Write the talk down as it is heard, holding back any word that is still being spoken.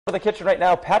For the kitchen right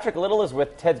now, Patrick Little is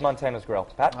with Ted's Montana's Grill.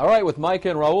 Pat? All right, with Micah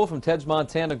and Raul from Ted's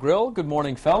Montana Grill. Good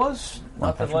morning, fellas.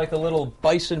 Nothing like a little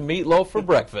bison meatloaf for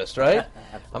breakfast, right?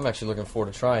 I'm actually looking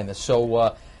forward to trying this.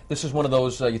 So this is one of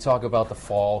those, you talk about the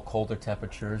fall, colder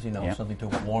temperatures, you know, something to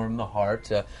warm the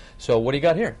heart. So what do you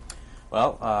got here?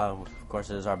 Well, of course,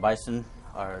 it is our bison,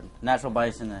 our natural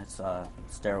bison. It's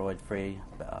steroid-free.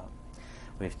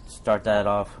 We start that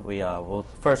off. We'll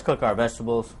first cook our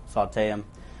vegetables, saute them.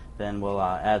 Then we'll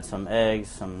add some eggs,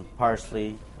 some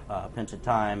parsley, a pinch of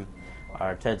thyme,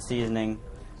 our Ted seasoning,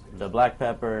 the black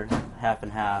pepper, half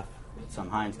and half, some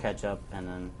Heinz ketchup, and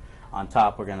then on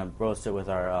top we're going to roast it with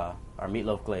our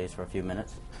meatloaf glaze for a few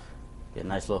minutes. Get a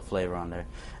nice little flavor on there.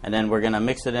 And then we're going to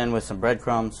mix it in with some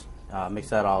breadcrumbs, mix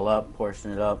that all up,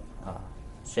 portion it up,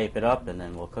 shape it up, and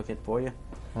then we'll cook it for you.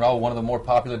 Raul, one of the more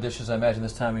popular dishes, I imagine,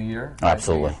 this time of year.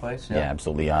 Absolutely. Place, yeah,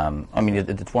 absolutely. I mean,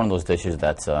 it's one of those dishes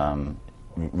that's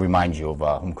reminds you of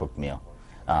a home-cooked meal.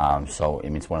 So I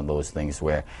mean, it's one of those things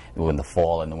where when the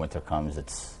fall and the winter comes,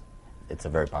 it's a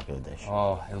very popular dish.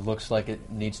 Oh, it looks like it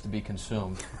needs to be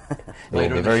consumed.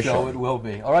 Later in the show, it will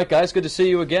be. All right, guys, good to see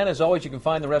you again. As always, you can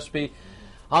find the recipe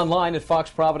online at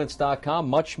foxprovidence.com.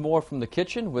 Much more from the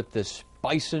kitchen with this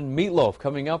bison meatloaf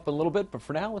coming up a little bit. But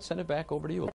for now, let's send it back over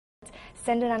to you.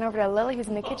 Send it on over to Lily, who's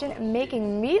in the kitchen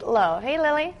making meatloaf. Hey,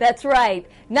 Lily. That's right.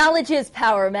 Knowledge is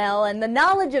power, Mel, and the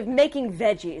knowledge of making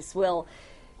veggies will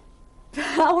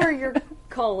power your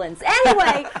colons.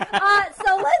 Anyway,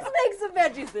 so let's make some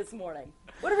veggies this morning.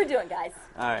 What are we doing, guys?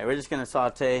 All right, we're just going to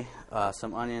saute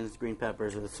some onions, green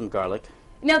peppers with some garlic.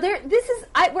 Now,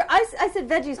 I said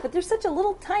veggies, but there's such a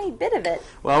little tiny bit of it.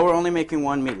 Well, we're only making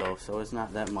one meatloaf, so it's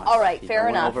not that much. All right, you fair don't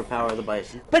enough. Want to overpower the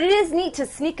bison. But it is neat to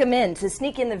sneak them in, to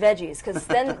sneak in the veggies, because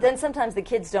then sometimes the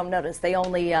kids don't notice. They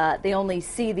only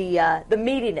see the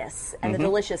meatiness and the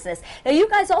deliciousness. Now, you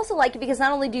guys also like it because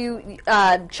not only do you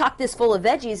chock this full of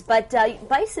veggies, but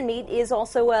bison meat is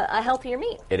also a healthier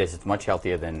meat. It is. It's much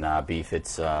healthier than beef.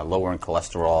 It's lower in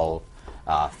cholesterol,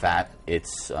 fat.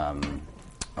 It's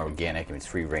organic, and it's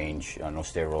free range, no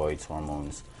steroids,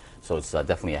 hormones. So it's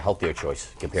definitely a healthier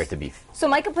choice compared to beef. So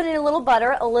Micah put in a little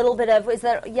butter, a little bit of, is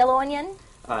that yellow onion?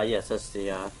 Yes, that's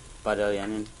the butter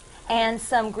onion. And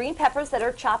some green peppers that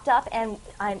are chopped up, and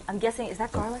I'm guessing, is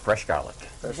that garlic? Fresh garlic.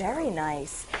 Very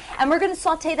nice. And we're going to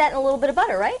saute that in a little bit of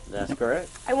butter, right? That's correct.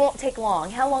 It won't take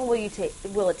long. How long will it take?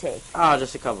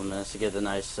 Just a couple minutes to get the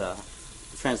nice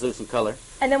translucent color.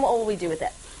 And then what will we do with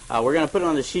it? We're going to put it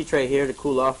on the sheet tray here to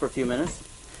cool off for a few minutes.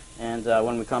 And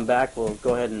when we come back, we'll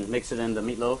go ahead and mix it in the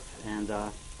meatloaf and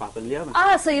pop it in the oven.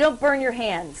 So you don't burn your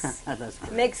hands. That's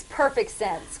correct. Makes perfect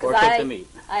sense. Or cook the meat.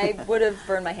 I would have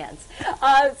burned my hands.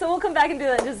 So we'll come back and do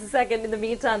that in just a second. In the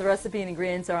meantime, the recipe and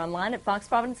ingredients are online at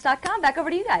foxprovidence.com. Back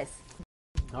over to you guys.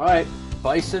 All right,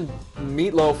 bison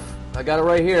meatloaf. I got it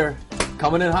right here.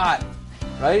 Coming in hot.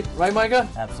 Right, Micah?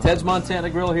 Absolutely. Ted's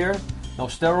Montana Grill here. No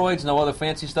steroids, no other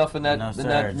fancy stuff in that, No, in sir,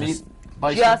 that meat?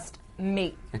 Bison? Just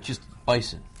meat. It's just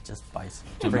bison. Just bison.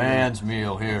 It's a man's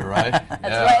meal here, right? That's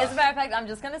right. As a matter of fact, I'm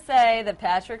just going to say that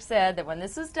Patrick said that when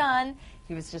this was done,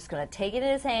 he was just going to take it in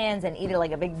his hands and eat it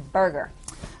like a big burger.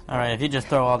 All right, if you just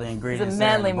throw all the ingredients He's a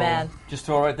there in manly the bowl. man. Just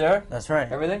throw it right there? That's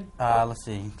right. Everything? Let's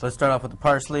see. Let's start off with the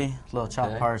parsley, a little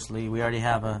chopped parsley. We already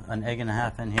have an egg and a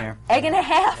half in here. Egg and a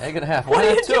half? Egg and a half. What do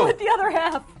you two? do with the other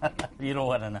half? You don't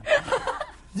want to know.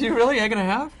 Do you really? Egg and a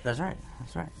half? That's right.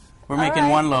 That's right. We're making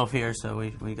one loaf here, so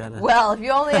we got to... Well, if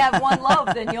you only have one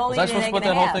loaf, then you only Was I need supposed an to egg put and a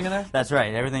that whole half. thing in there? That's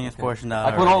right. Everything is portioned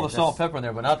out. I put all the salt and pepper in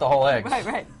there, but not the whole eggs.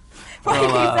 Right.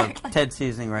 Well, Exactly. Ted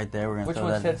seasoning right there. We're gonna Which throw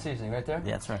one's that Ted seasoning? Right there?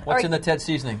 Yeah, that's right. What's in the Ted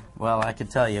seasoning? Well, I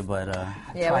could tell you, but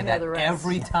Yeah, try we know that the rest.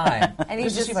 every time. And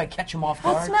Just to see if I catch him off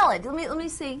guard. Well, smell it. Let me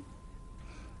see.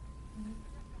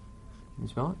 You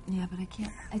smell it? Yeah, but I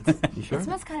can't. You sure? It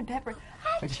smells kind of peppery.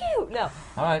 Achoo! No.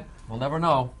 All right. We'll never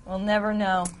know. We'll never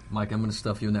know. Mike, I'm going to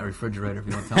stuff you in that refrigerator if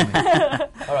you don't tell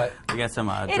me. All right. we got some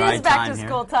It dry is back thyme to here.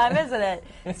 school time, isn't it?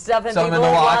 Stuff in Some in people's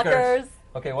the lockers. lockers.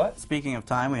 Okay, what? Speaking of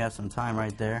thyme, we have some thyme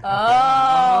right there.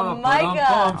 Oh,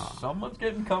 Micah. Someone's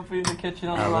getting comfy in the kitchen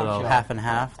on the A road little show. half and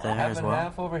half there half as and well.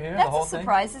 half over here, the That's whole a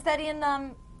surprise. Is that in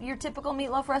your typical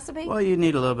meatloaf recipe? Well, you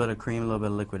need a little bit of cream, a little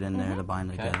bit of liquid in there to bind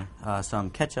together. Some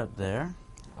ketchup there.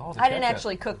 Oh, the I didn't ketchup.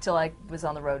 actually cook till I was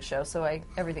on the road show, so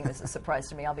everything is a surprise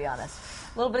to me, I'll be honest.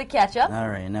 A little bit of ketchup. All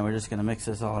right, and then we're just going to mix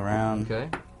this all around. Okay.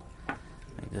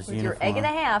 Make this With uniform. your egg and a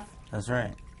half. That's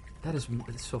right. That is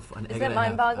so fun. Is that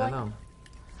mind-boggling? I know.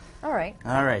 All right.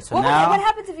 All right, so What now...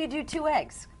 happens if you do 2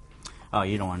 eggs? Oh,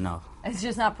 you don't want to know. It's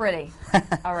just not pretty.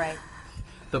 All right.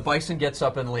 The bison gets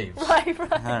up and leaves. Right. All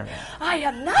right. I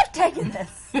have not taken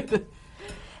this. You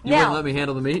Now- wouldn't let me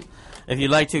handle the meat? If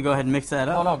you'd like to, go ahead and mix that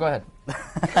up. Oh, no, go ahead.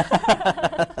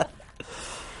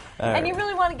 And you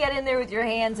really want to get in there with your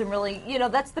hands and really,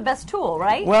 that's the best tool,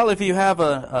 right? Well, if you have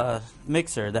a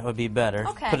mixer, that would be better.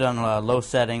 Okay. Put it on a low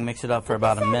setting, mix it up for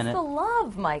about a minute. That's the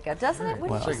love, Micah, doesn't it?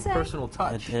 What did you It's say? like a personal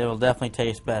touch. It will definitely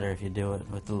taste better if you do it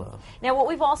with the love. Now, what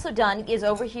we've also done is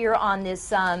over here on this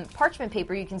parchment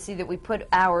paper, you can see that we put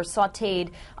our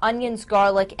sautéed onions,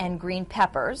 garlic, and green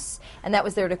peppers, and that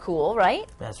was there to cool, right?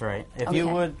 That's right. If you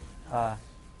would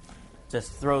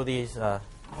just throw these.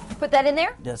 Put that in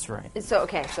there? That's right. So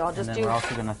I'll And just then do. we're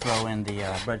also going to throw in the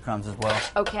breadcrumbs as well.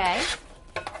 Okay,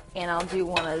 and I'll do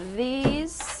one of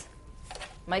these.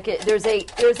 Micah, there's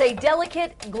a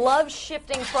delicate glove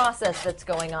shifting process that's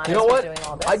going on. You know as we're what? Doing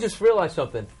all this. I just realized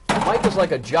something. Mike is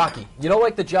like a jockey. You know,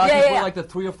 like the jockeys Yeah. wear like the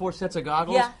 3 or 4 sets of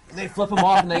goggles? Yeah. They flip them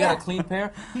off and they got a clean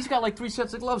pair. He's got like 3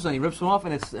 sets of gloves on. He rips them off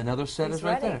and it's another set He's is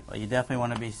right ready. there. Well, you definitely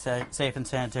want to be safe and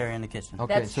sanitary in the kitchen.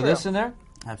 Okay, That's so true. this in there?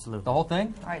 Absolutely. The whole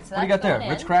thing? All right, so What do you got that's there? going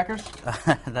Rich in. crackers?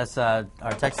 That's our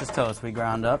Texas toast we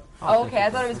ground up. Oh, okay, I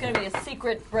thought it was going to be a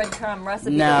secret breadcrumb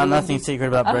recipe. No, nothing secret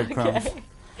about breadcrumbs.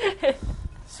 Okay.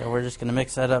 So we're just going to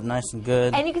mix that up nice and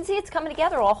good. And you can see it's coming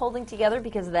together, all holding together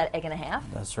because of that egg and a half.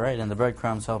 That's right, and the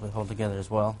breadcrumbs help it hold together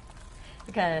as well.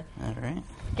 It kind of All right.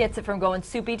 gets it from going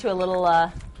soupy to a little.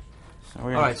 So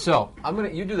we're All right, so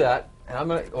you do that, and I'm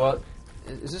gonna. Well,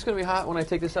 is this gonna be hot when I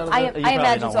take this out of the? I you probably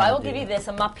imagine don't so. I wanna will do give you that. this,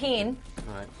 a mapine.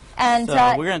 All right. And So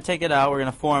we're going to take it out. We're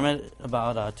going to form it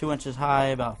about 2 inches high,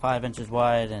 about 5 inches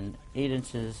wide, and 8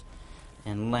 inches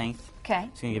in length. okay.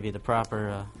 It's going to give you the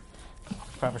proper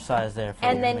size there. For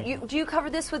And your then making. do you cover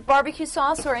this with barbecue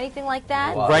sauce or anything like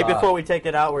that? Wow. Right before we take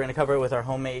it out, we're going to cover it with our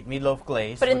homemade meatloaf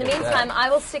glaze. But in the Look at meantime, that. I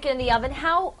will stick it in the oven.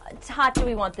 How hot do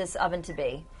we want this oven to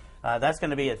be? That's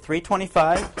going to be at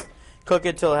 325. Cook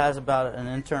it till it has about an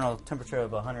internal temperature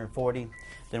of 140.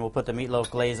 Then we'll put the meatloaf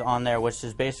glaze on there, which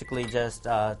is basically just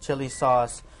chili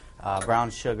sauce,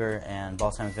 brown sugar, and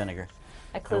balsamic vinegar.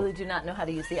 I clearly do not know how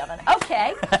to use the oven.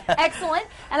 Okay, excellent.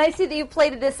 And I see that you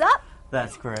plated this up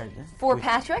That's correct. for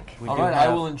Patrick. We All do right, I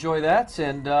have- will enjoy that.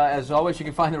 And as always, you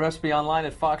can find the recipe online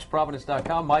at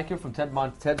foxprovidence.com. Micah from Ted's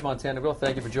Montana Grill,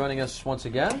 thank you for joining us once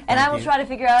again. And I will try to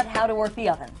figure out how to work the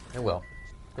oven. I will.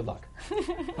 Good luck.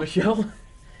 Michelle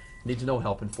needs no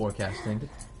help in forecasting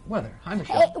weather. Hi,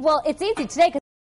 Michelle. Well, it's easy today because